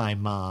with my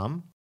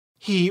mom.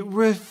 He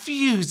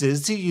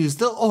refuses to use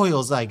the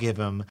oils I give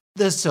him,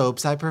 the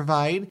soaps I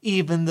provide,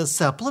 even the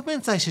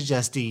supplements I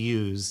suggest he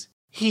use.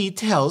 He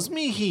tells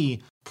me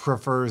he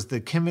prefers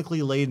the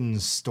chemically laden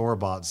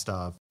store-bought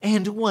stuff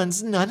and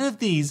wants none of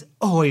these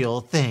oil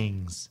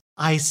things.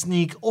 I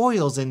sneak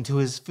oils into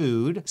his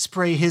food,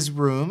 spray his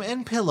room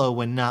and pillow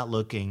when not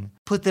looking,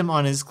 put them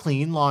on his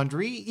clean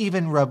laundry,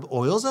 even rub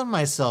oils on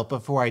myself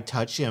before I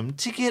touch him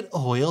to get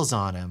oils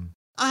on him.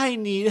 I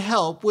need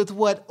help with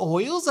what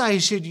oils I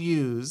should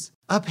use.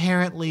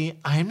 Apparently,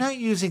 I'm not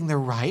using the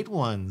right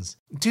ones.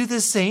 Do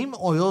the same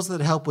oils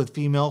that help with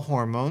female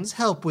hormones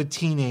help with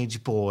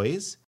teenage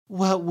boys?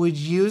 What would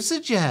you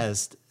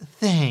suggest?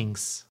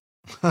 Thanks.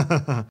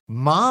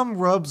 Mom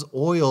rubs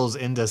oils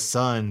into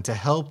son to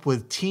help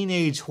with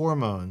teenage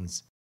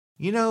hormones.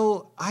 You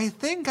know, I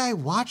think I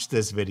watched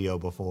this video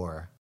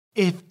before.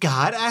 If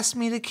God asked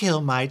me to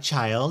kill my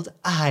child,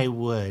 I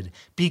would,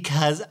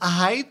 because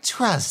I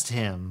trust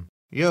him.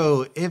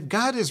 Yo, if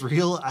God is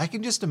real, I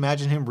can just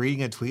imagine him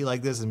reading a tweet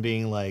like this and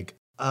being like,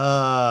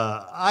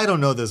 I don't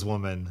know this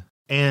woman.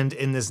 And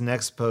in this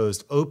next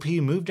post, OP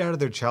moved out of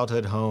their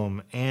childhood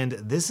home, and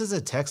this is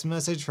a text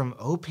message from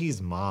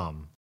OP's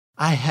mom.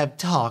 I have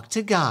talked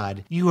to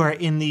God. You are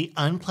in the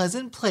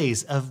unpleasant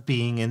place of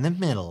being in the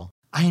middle.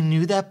 I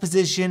knew that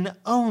position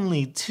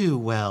only too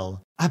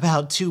well.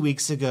 About 2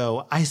 weeks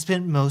ago, I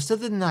spent most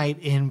of the night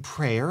in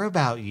prayer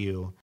about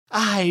you.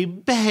 I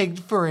begged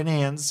for an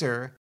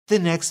answer. The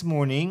next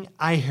morning,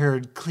 I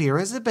heard clear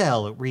as a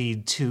bell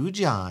read 2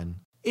 John.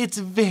 It's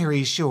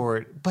very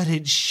short, but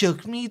it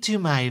shook me to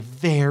my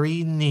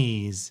very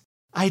knees.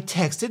 I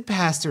texted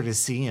Pastor to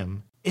see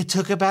him. It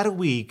took about a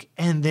week,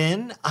 and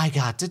then I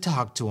got to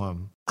talk to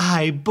him.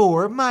 I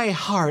bore my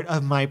heart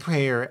of my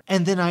prayer,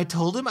 and then I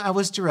told him I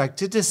was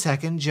directed to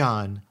 2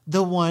 John,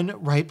 the one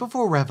right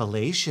before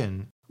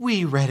Revelation.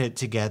 We read it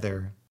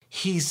together.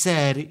 He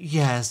said,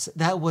 yes,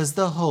 that was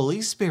the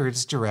Holy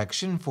Spirit's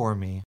direction for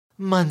me.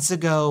 Months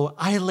ago,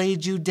 I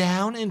laid you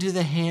down into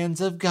the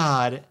hands of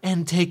God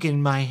and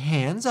taken my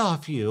hands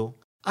off you.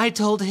 I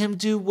told him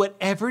do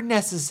whatever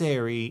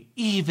necessary,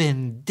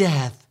 even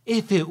death,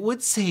 if it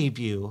would save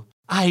you.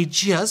 I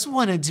just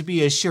wanted to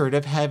be assured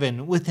of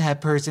heaven with that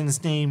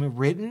person's name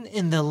written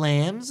in the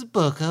Lamb's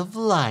Book of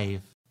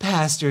Life.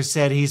 Pastor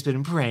said he's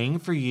been praying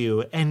for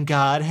you, and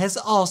God has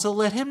also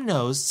let him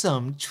know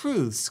some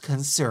truths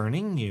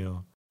concerning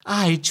you.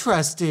 I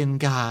trust in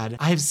God.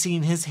 I've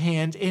seen his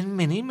hand in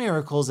many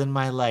miracles in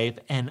my life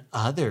and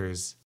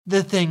others.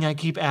 The thing I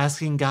keep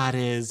asking God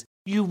is,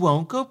 you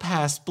won't go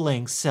past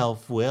blank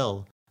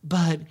self-will.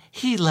 But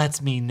he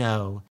lets me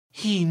know.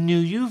 He knew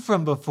you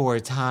from before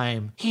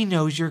time. He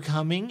knows you're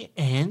coming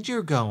and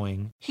you're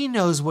going. He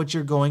knows what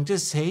you're going to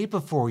say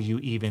before you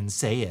even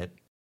say it.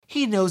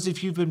 He knows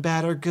if you've been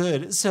bad or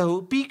good, so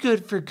be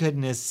good for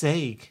goodness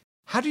sake.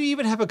 How do you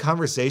even have a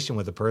conversation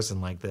with a person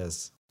like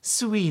this?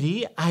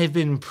 Sweetie, I've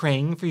been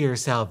praying for your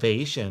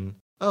salvation.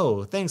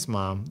 Oh, thanks,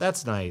 Mom.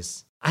 That's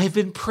nice. I've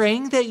been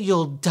praying that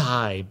you'll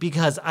die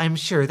because I'm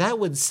sure that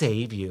would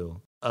save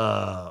you.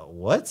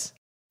 What?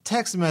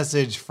 Text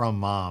message from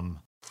Mom.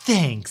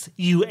 Thanks,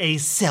 you a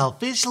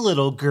selfish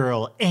little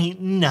girl.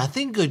 Ain't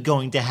nothing good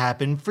going to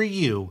happen for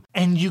you.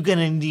 And you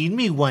gonna need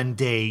me one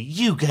day,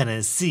 you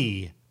gonna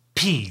see.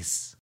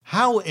 Peace.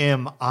 How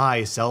am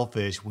I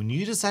selfish when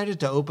you decided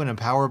to open a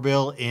power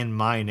bill in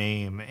my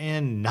name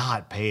and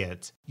not pay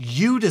it?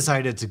 You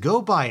decided to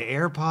go buy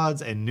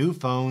AirPods and new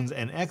phones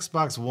and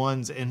Xbox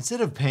Ones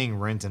instead of paying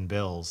rent and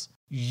bills.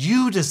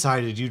 You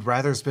decided you'd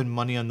rather spend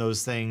money on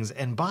those things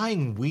and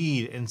buying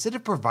weed instead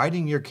of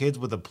providing your kids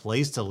with a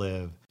place to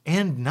live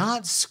and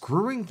not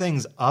screwing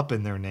things up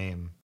in their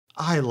name.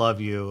 I love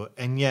you,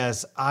 and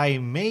yes, I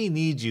may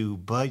need you,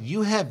 but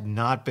you have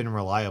not been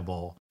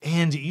reliable,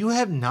 and you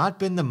have not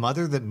been the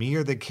mother that me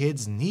or the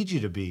kids need you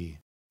to be.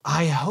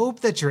 I hope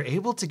that you're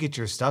able to get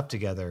your stuff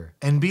together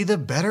and be the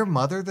better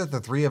mother that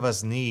the 3 of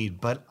us need,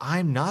 but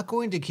I'm not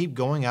going to keep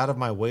going out of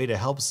my way to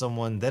help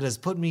someone that has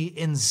put me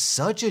in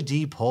such a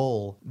deep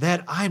hole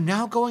that I'm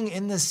now going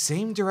in the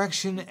same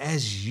direction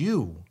as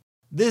you.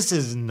 This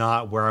is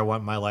not where I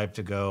want my life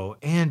to go,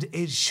 and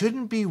it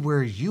shouldn't be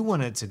where you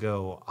want it to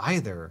go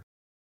either.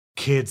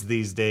 Kids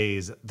these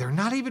days, they're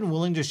not even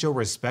willing to show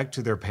respect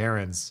to their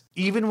parents,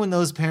 even when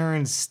those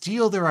parents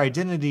steal their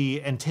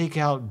identity and take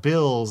out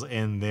bills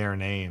in their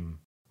name.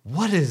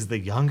 What is the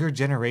younger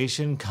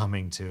generation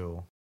coming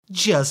to?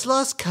 Just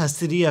lost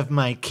custody of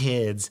my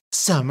kids.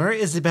 Summer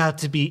is about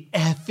to be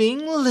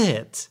effing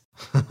lit.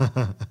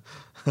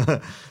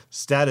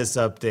 Status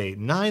update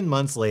 9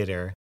 months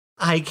later.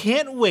 I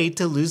can't wait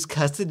to lose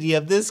custody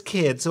of this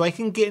kid so I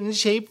can get in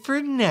shape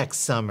for next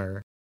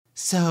summer.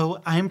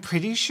 So, I'm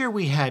pretty sure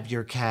we have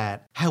your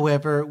cat.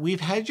 However,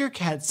 we've had your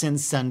cat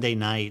since Sunday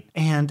night,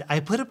 and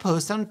I put a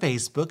post on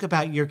Facebook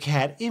about your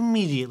cat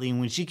immediately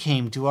when she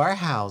came to our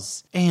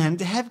house, and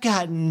have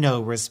gotten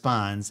no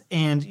response,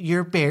 and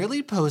you're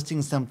barely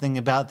posting something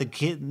about the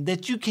kitten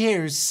that you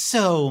care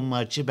so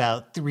much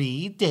about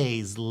 3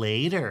 days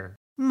later.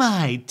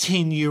 My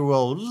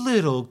 10-year-old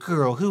little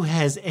girl who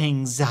has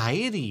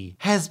anxiety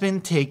has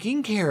been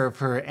taking care of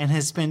her and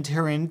has spent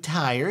her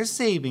entire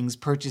savings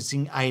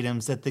purchasing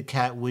items that the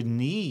cat would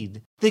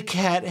need. The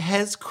cat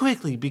has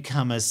quickly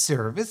become a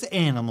service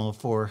animal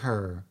for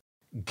her.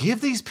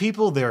 Give these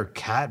people their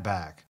cat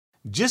back.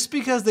 Just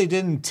because they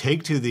didn't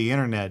take to the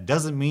internet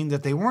doesn't mean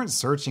that they weren't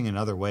searching in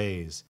other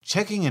ways,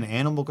 checking in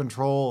animal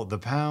control, the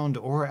pound,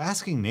 or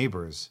asking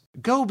neighbors.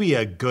 Go be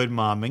a good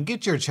mom and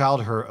get your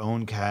child her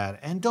own cat,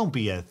 and don't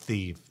be a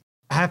thief.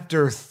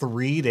 After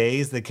 3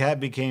 days, the cat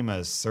became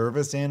a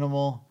service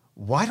animal?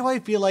 Why do I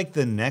feel like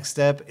the next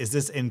step is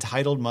this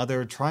entitled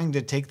mother trying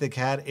to take the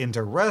cat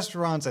into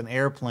restaurants and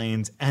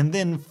airplanes and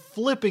then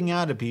flipping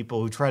out at people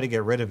who try to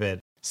get rid of it,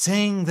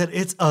 saying that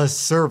it's a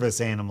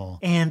service animal?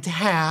 And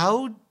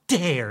how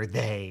dare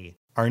they?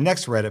 Our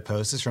next Reddit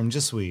post is from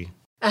Jasui.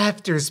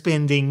 After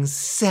spending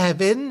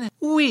 7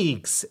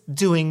 weeks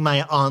doing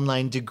my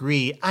online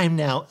degree, I'm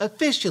now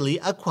officially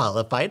a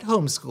qualified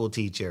homeschool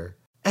teacher.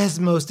 As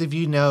most of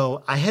you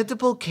know, I had to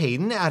pull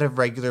Caden out of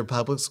regular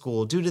public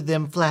school due to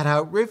them flat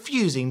out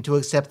refusing to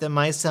accept that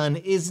my son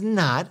is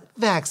not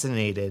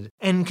vaccinated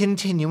and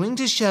continuing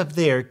to shove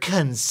their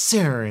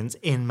concerns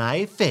in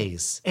my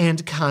face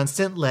and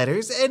constant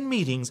letters and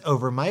meetings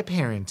over my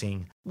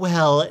parenting.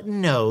 Well,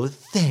 no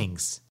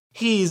thanks.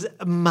 He's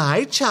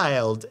my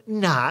child,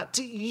 not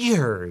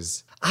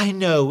yours. I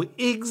know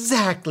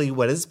exactly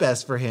what is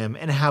best for him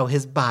and how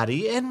his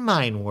body and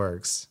mind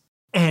works.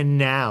 And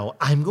now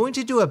I'm going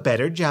to do a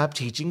better job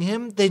teaching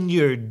him than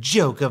your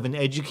joke of an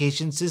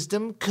education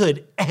system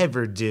could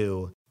ever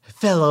do.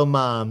 Fellow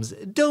moms,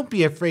 don't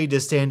be afraid to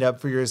stand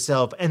up for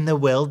yourself and the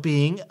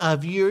well-being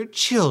of your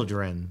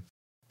children.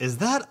 Is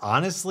that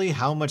honestly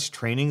how much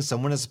training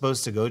someone is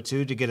supposed to go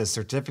to get a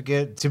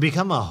certificate to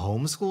become a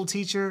homeschool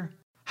teacher?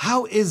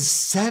 How is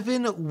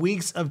 7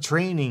 weeks of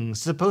training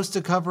supposed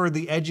to cover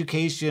the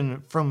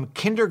education from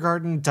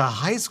kindergarten to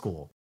high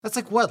school? That's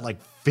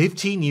like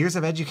 15 years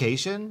of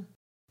education?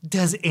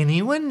 Does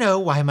anyone know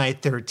why my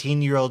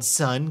 13-year-old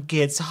son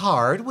gets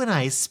hard when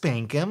I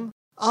spank him?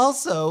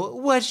 Also,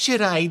 what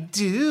should I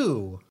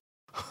do?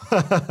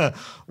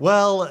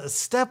 Well,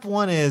 step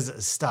 1 is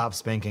stop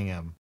spanking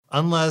him.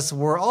 Unless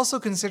we're also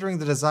considering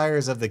the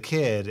desires of the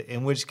kid,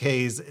 in which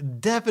case,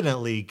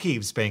 definitely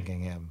keep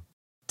spanking him.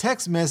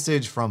 Text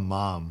message from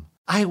mom.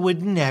 I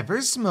would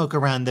never smoke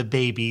around the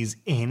babies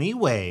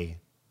anyway.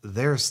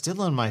 They're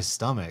still in my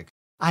stomach.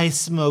 I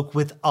smoke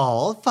with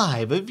all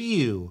 5 of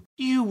you.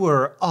 You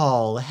were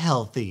all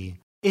healthy.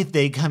 If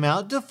they come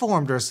out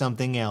deformed or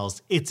something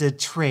else, it's a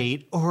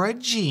trait or a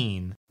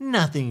gene.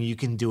 Nothing you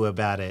can do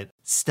about it.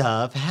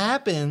 Stuff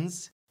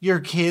happens.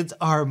 Your kids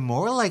are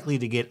more likely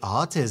to get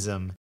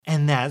autism,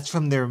 and that's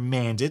from their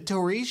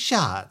mandatory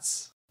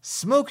shots.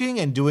 Smoking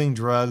and doing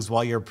drugs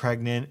while you're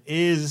pregnant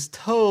is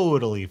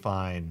totally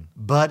fine.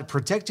 But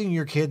protecting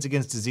your kids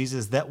against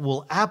diseases that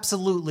will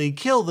absolutely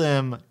kill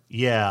them,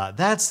 yeah,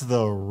 that's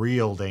the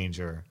real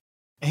danger.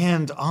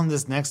 And on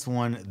this next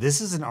one, this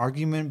is an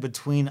argument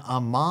between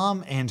a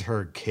mom and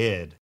her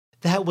kid.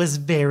 That was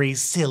very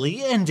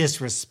silly and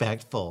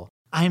disrespectful.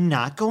 I'm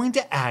not going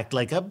to act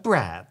like a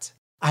brat.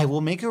 I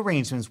will make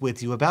arrangements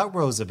with you about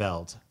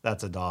Roosevelt.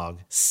 That's a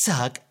dog.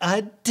 Suck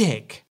a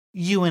dick.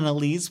 You and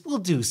Elise will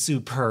do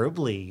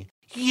superbly.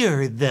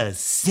 You're the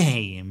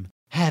same.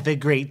 Have a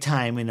great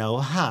time in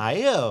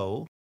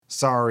Ohio.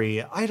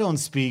 Sorry, I don't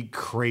speak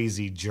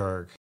crazy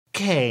jerk.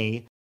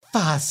 K.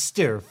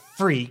 Foster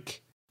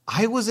freak.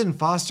 I was in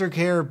foster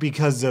care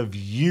because of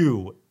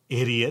you,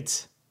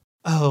 idiot.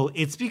 Oh,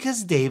 it's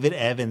because David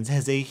Evans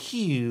has a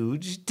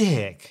huge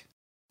dick.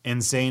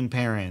 Insane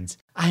parent.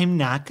 I'm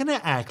not gonna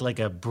act like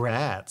a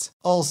brat.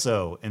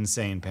 Also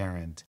insane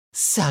parent.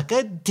 Suck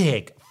a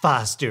dick,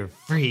 foster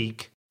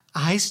freak.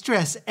 I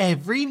stress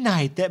every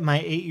night that my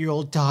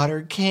 8-year-old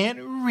daughter can't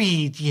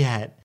read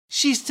yet.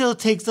 She still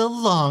takes a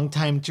long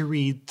time to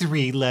read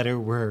 3-letter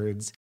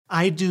words.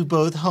 I do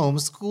both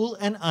homeschool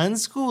and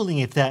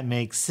unschooling, if that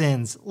makes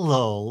sense,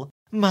 lol.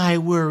 My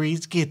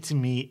worries get to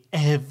me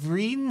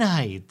every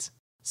night.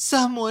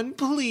 Someone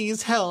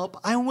please help.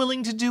 I'm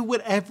willing to do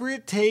whatever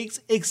it takes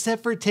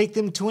except for take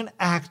them to an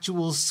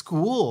actual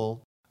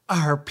school.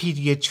 Our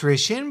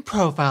pediatrician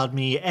profiled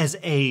me as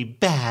a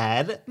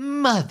bad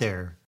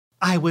mother.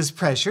 I was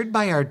pressured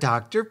by our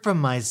doctor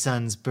from my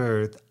son's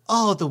birth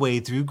all the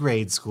way through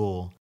grade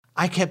school.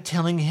 I kept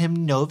telling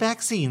him no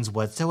vaccines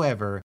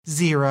whatsoever.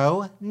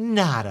 Zero,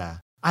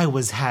 nada. I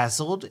was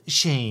hassled,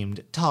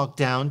 shamed, talked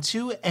down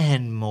to,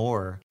 and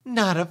more.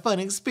 Not a fun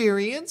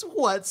experience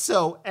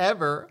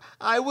whatsoever.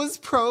 I was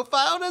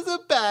profiled as a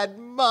bad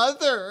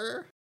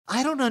mother.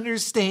 I don't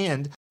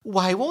understand.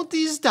 Why won't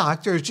these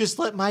doctors just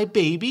let my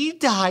baby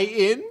die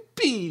in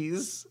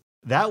peace?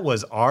 That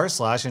was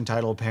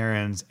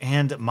r/Entitledparents,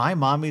 and my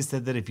mommy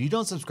said that if you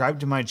don't subscribe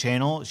to my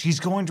channel, she's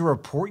going to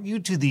report you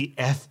to the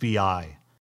FBI.